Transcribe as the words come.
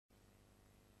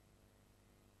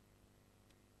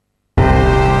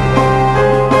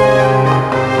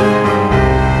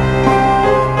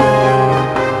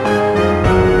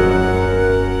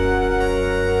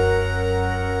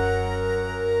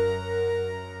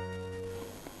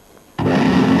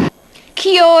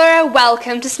Kia ora,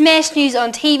 welcome to Smash News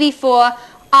on TV4.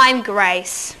 I'm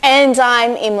Grace. And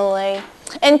I'm Emily.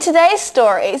 In today's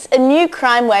stories, a new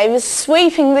crime wave is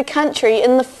sweeping the country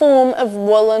in the form of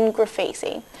woolen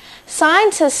graffiti.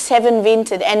 Scientists have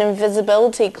invented an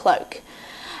invisibility cloak.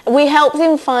 We help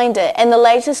them find it and the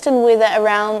latest in weather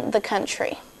around the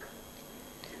country.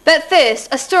 But first,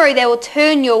 a story that will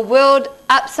turn your world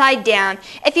upside down.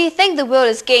 If you think the world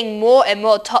is getting more and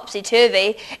more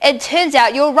topsy-turvy, it turns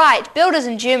out you're right. Builders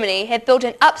in Germany have built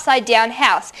an upside-down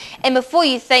house, and before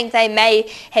you think they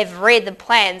may have read the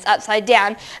plans upside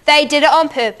down, they did it on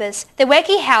purpose. The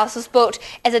wacky house was built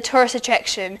as a tourist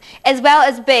attraction, as well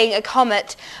as being a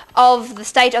comment of the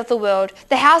state of the world.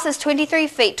 The house is 23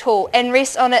 feet tall and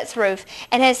rests on its roof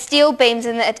and has steel beams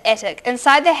in the attic.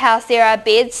 Inside the house there are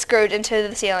beds screwed into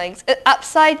the ceilings,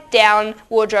 upside down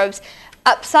wardrobes,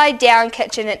 upside down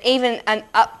kitchen and even an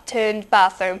upturned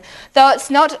bathroom, though it's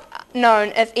not known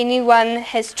if anyone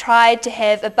has tried to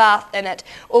have a bath in it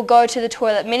or go to the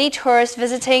toilet. Many tourists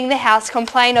visiting the house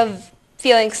complain of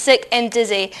feeling sick and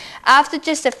dizzy. After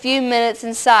just a few minutes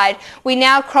inside, we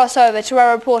now cross over to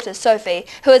our reporter Sophie,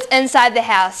 who is inside the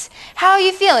house. How are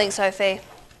you feeling, Sophie?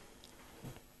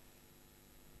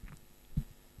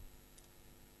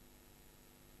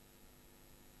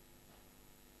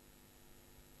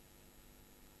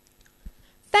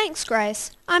 Thanks,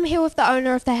 Grace. I'm here with the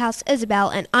owner of the house, Isabel,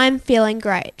 and I'm feeling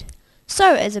great.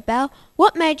 So, Isabel,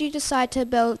 what made you decide to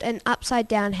build an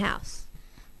upside-down house?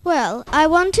 Well, I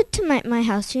wanted to make my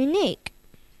house unique.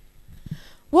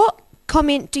 What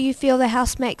comment do you feel the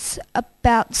house makes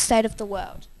about the state of the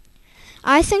world?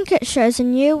 I think it shows a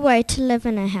new way to live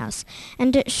in a house,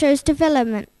 and it shows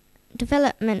development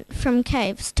from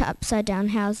caves to upside-down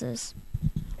houses.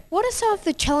 What are some of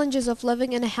the challenges of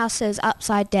living in a house that is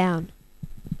upside down?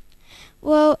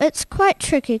 Well, it's quite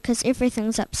tricky because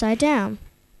everything's upside down.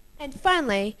 And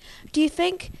finally, do you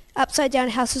think upside-down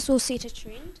houses will set a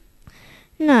trend?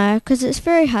 No, because it's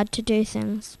very hard to do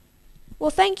things.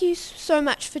 Well, thank you so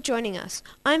much for joining us.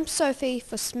 I'm Sophie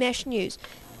for Smash News.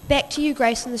 Back to you,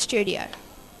 Grace, in the studio.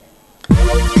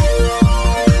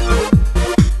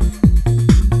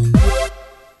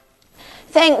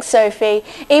 Thanks, Sophie.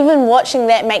 Even watching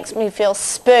that makes me feel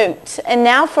spooked. And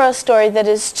now for a story that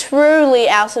is truly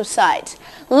out of sight.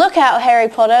 Look out, Harry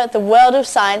Potter, the world of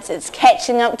science is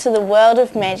catching up to the world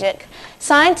of magic.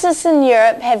 Scientists in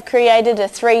Europe have created a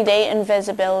 3D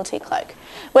invisibility cloak,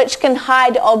 which can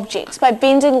hide objects by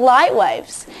bending light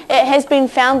waves. It has been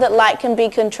found that light can be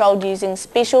controlled using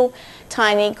special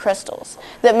tiny crystals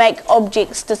that make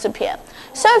objects disappear.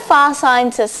 So far,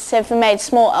 scientists have made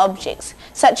small objects,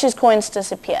 such as coins,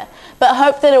 disappear, but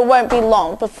hope that it won't be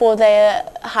long before they are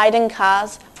hiding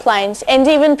cars, planes, and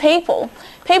even people.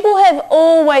 People have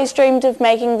always dreamed of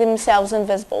making themselves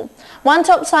invisible. One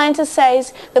top scientist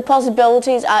says the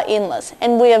possibilities are endless,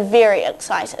 and we are very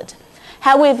excited.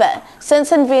 However,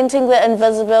 since inventing the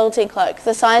invisibility cloak,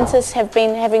 the scientists have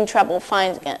been having trouble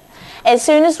finding it. As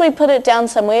soon as we put it down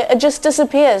somewhere, it just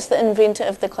disappears, the inventor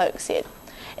of the cloak said.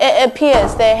 It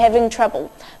appears they're having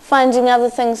trouble finding other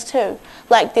things too,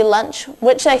 like their lunch,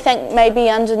 which they think may be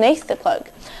underneath the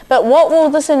cloak. But what will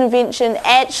this invention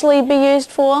actually be used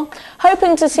for?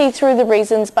 Hoping to see through the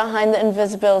reasons behind the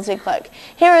invisibility cloak,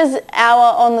 here is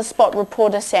our on-the-spot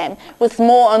reporter Sam with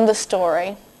more on the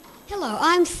story. Hello,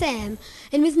 I'm Sam,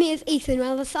 and with me is Ethan,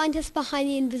 one of the scientists behind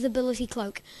the invisibility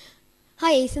cloak.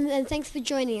 Hi Ethan, and thanks for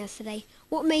joining us today.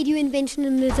 What made you invent an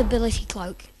invisibility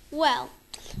cloak? Well,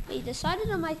 we decided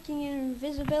on making an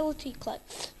invisibility cloak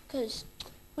because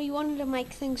we wanted to make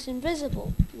things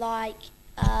invisible, like,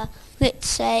 let's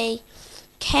say,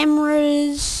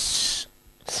 cameras,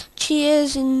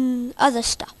 chairs, and other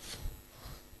stuff.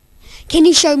 Can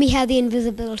you show me how the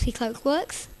invisibility cloak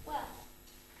works? Well,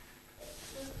 it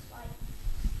looks like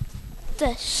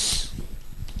this.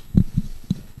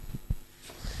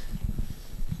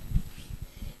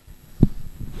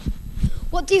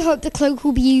 What do you hope the cloak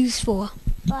will be used for?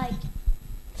 Like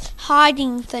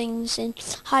hiding things and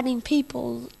hiding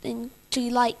people and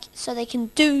so they can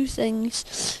do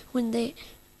things when they're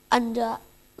under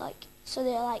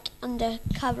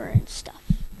undercover and stuff.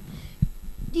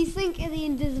 Do you think the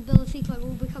invisibility cloak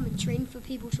will become a trend for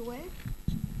people to wear?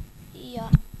 Yeah.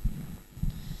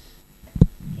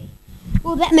 Okay.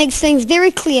 Well, that makes things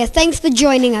very clear. Thanks for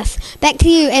joining us. Back to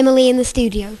you, Emily, in the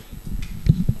studio.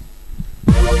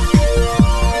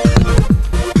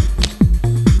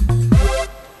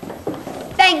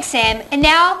 Thanks, Sam. And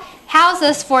now, How's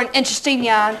this for an interesting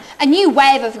yarn? A new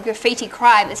wave of graffiti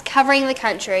crime is covering the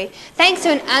country thanks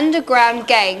to an underground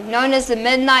gang known as the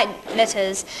Midnight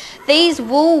Knitters. These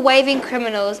wool-waving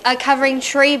criminals are covering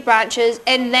tree branches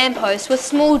and lampposts with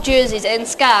small jerseys and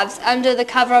scarves under the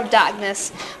cover of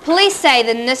darkness. Police say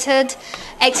the knitted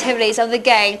activities of the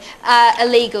gang are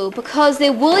illegal because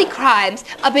their woolly crimes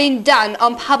are being done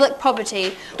on public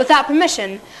property without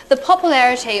permission. The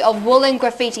popularity of woolen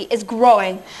graffiti is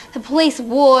growing. The police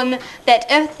warn that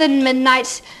if the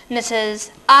Midnight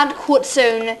Knitters aren't caught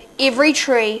soon, every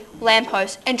tree,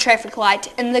 lamppost and traffic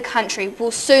light in the country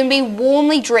will soon be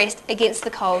warmly dressed against the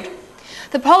cold.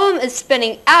 The problem is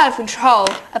spinning out of control,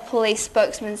 a police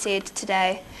spokesman said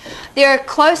today. They're a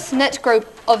close-knit group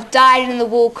of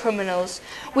dyed-in-the-wool criminals.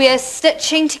 We are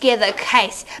stitching together a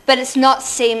case, but it's not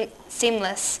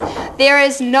seamless. There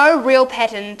is no real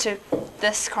pattern to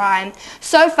this crime.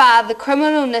 So far, the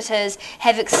criminal knitters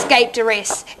have escaped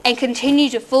arrest and continue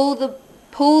to pull the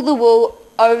wool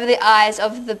over the eyes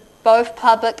of both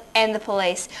public and the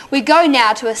police. We go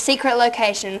now to a secret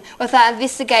location with our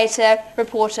investigator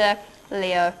reporter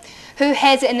Leo, who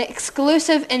has an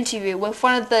exclusive interview with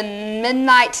one of the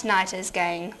Midnight Knitters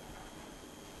gang.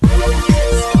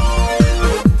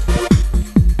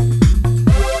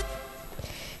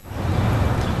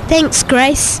 Thanks,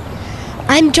 Grace.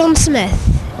 I'm John Smith,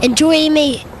 and joining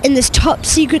me in this top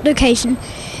secret location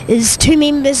is two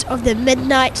members of the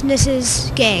Midnight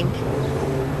Knitters gang.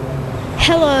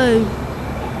 Hello,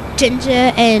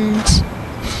 Ginger and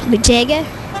Mick Jagger,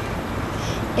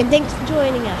 and thanks for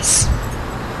joining us.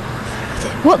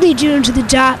 What led you into the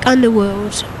dark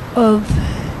underworld of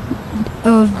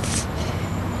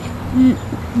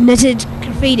knitted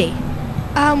graffiti?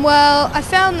 Well, I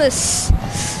found this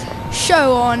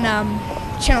show on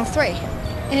Channel 3,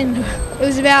 and it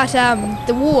was about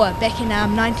the war back in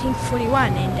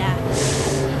 1941,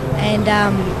 and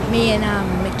me and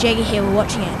Mick Jagger here were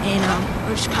watching it, and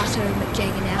I'll just pass over to Mick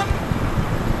Jagger now.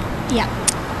 Yeah,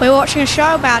 we were watching a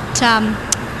show about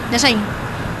knitting,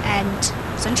 and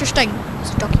it's interesting.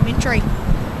 It's a documentary.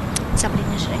 Somebody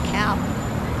knitted a cow. I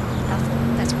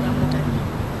thought that's what I'm going to do.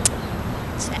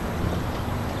 What's that?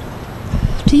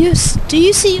 Do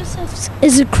you see yourselves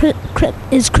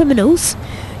as criminals?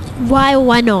 Why or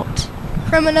why not?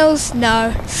 Criminals?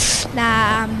 No.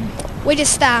 Nah, we're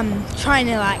just trying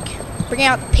to bring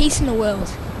out the peace in the world.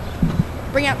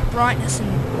 Bring out the brightness and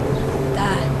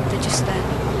the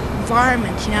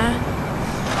environment, you know?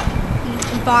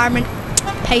 Environment,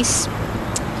 peace.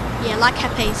 Yeah, like her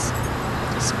peace.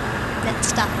 Just that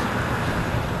stuff.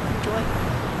 Enjoy.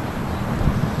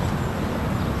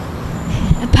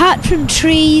 Apart from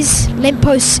trees,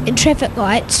 lampposts and traffic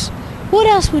lights, what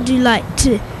else would you like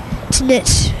to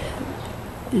knit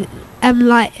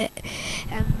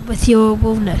with your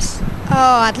woolness?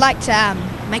 Oh, I'd like to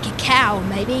make a cow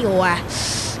maybe, or a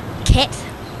cat,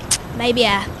 maybe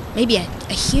a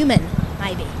human,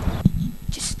 maybe.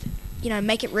 Just,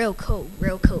 make it real cool.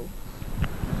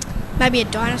 Maybe a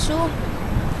dinosaur,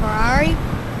 Ferrari,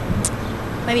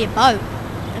 maybe a boat.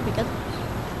 That'd be good.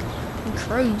 And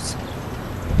cruise.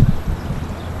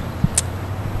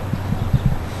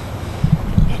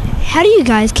 How do you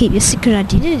guys keep your secret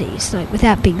identities,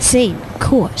 without being seen,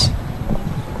 caught?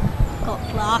 Got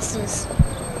glasses.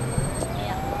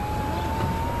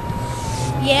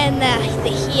 Yeah, and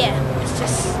the hair. It's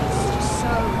just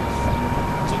so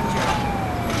ginger.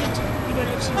 You don't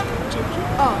actually ginger?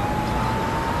 Oh.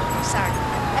 Sorry.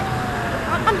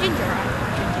 I'm Ginger, right?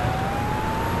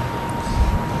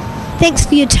 Thanks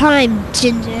for your time,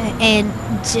 Ginger and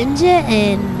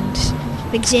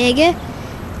Mick Jagger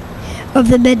of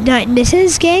the Midnight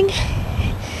Knitters gang.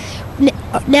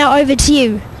 Now over to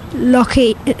you,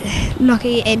 Lockie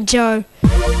and Joe,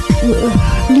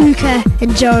 Luca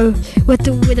and Joe with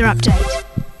the weather update.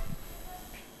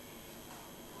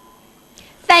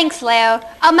 Thanks, Leo.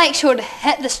 I'll make sure to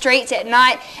hit the streets at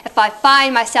night if I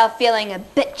find myself feeling a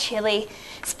bit chilly.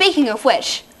 Speaking of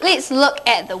which, let's look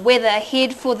at the weather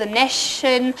ahead for the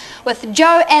nation with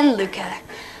Joe and Luca.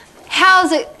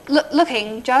 How's it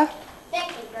looking, Joe?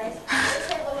 Thank you, Grace.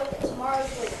 Let's have a look at tomorrow's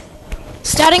weather.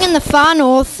 Starting in the far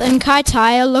north in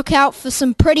Kaitaia, look out for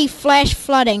some pretty flash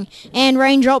flooding and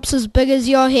raindrops as big as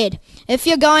your head. If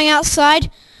you're going outside,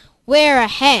 wear a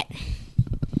hat.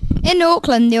 In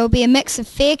Auckland, there will be a mix of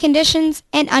fair conditions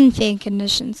and unfair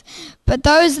conditions, but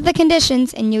those are the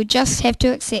conditions and you'll just have to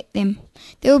accept them.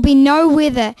 There will be no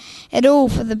weather at all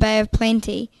for the Bay of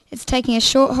Plenty. It's taking a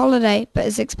short holiday, but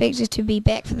is expected to be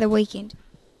back for the weekend.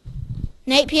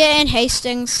 Napier and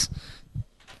Hastings,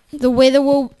 the weather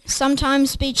will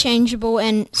sometimes be changeable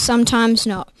and sometimes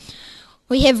not.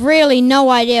 We have really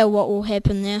no idea what will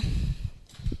happen there.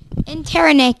 In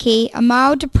Taranaki, a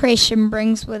mild depression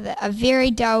brings with it a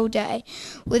very dull day,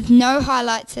 with no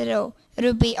highlights at all.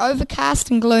 It'll be overcast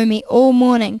and gloomy all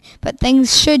morning, but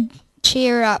things should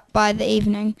cheer up by the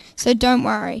evening, so don't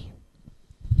worry.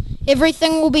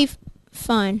 Everything will be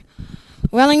fine.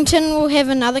 Wellington will have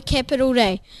another capital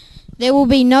day. There will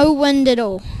be no wind at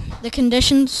all. The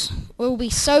conditions will be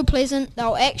so pleasant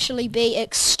they'll actually be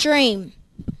extreme.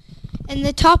 In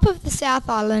the top of the South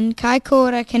Island,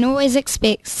 Kaikoura can always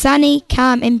expect sunny,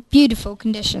 calm and beautiful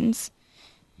conditions.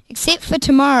 Except for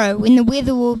tomorrow, when the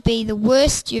weather will be the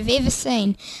worst you've ever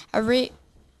seen. A real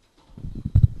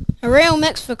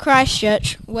mix for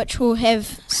Christchurch, which will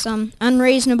have some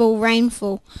unreasonable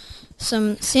rainfall,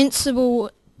 some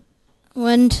sensible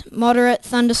wind, moderate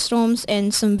thunderstorms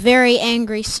and some very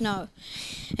angry snow.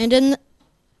 And in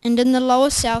the lower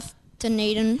south,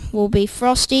 Dunedin will be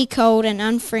frosty, cold and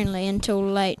unfriendly until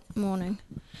late morning,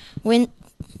 when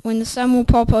the sun will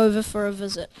pop over for a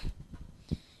visit.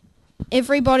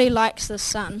 Everybody likes the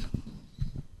sun.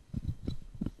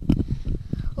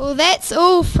 Well, that's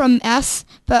all from us,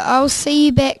 but I'll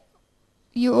see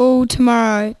you all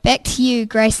tomorrow. Back to you,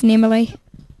 Grace and Emily.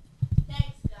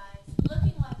 Thanks, guys.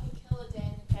 Looking like a killer day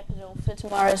in the capital for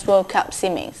tomorrow's World Cup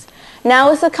semis.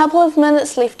 Now, with a couple of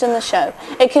minutes left in the show,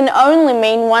 it can only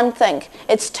mean one thing.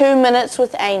 It's 2 minutes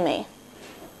with Amy.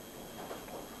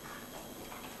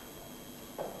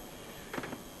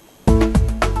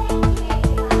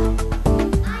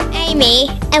 Amy,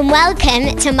 and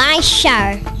welcome to my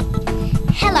show.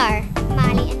 Hello,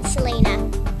 Miley and Selena.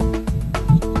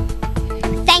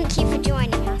 Thank you for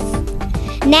joining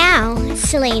us. Now,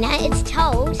 Selena, it's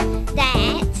told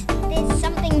that there's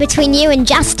something between you and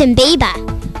Justin Bieber.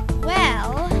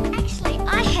 Well, actually,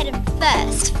 I had him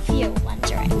first, if you're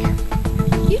wondering.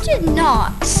 You did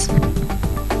not.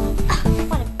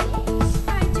 What a bitch.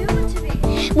 I do want to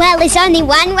be. Well, there's only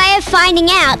one way of finding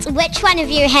out which one of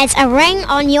you has a ring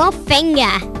on your finger.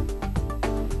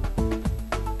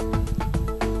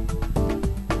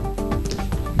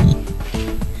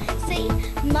 See,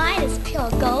 mine is pure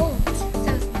gold.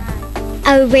 So is mine.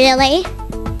 Oh, really?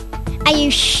 Are you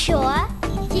sure?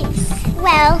 Yes.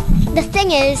 Well, the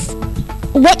thing is,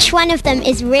 which one of them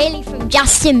is really from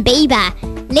Justin Bieber?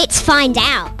 Let's find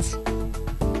out.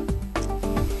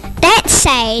 That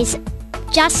says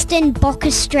Justin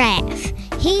Bockerstraff.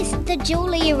 He's the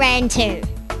jeweler you ran to.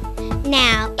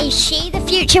 Now, is she the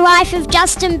future wife of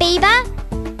Justin Bieber?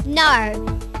 No,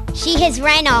 she has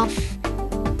ran off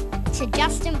to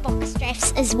Justin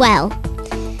Bockerstraff's as well.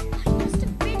 I must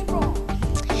have read wrong.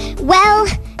 Well,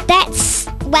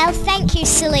 thank you,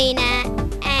 Selena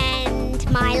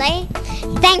and Miley.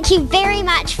 Thank you very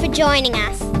much for joining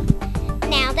us.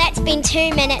 Now, that's been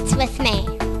 2 minutes with me.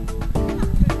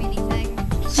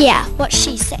 Yeah, what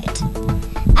she said.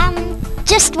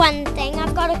 Just one thing,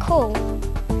 I've got a call.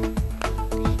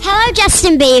 Hello,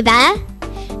 Justin Bieber.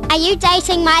 Are you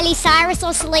dating Miley Cyrus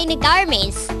or Selena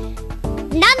Gomez?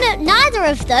 Neither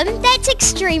of them. That's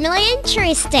extremely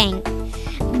interesting.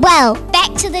 Well,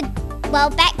 back to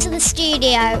the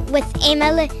studio with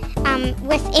Emily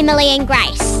and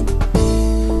Grace.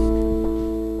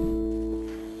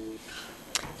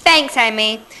 Thanks,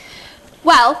 Amy.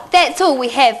 Well, that's all we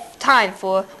have time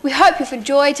for. We hope you've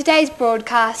enjoyed today's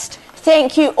broadcast.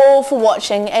 Thank you all for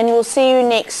watching, and we'll see you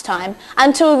next time.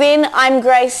 Until then, I'm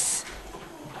Grace.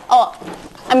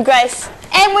 I'm Grace.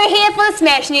 And we're here for the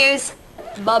Smash News.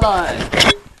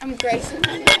 Bye-bye. I'm Grace.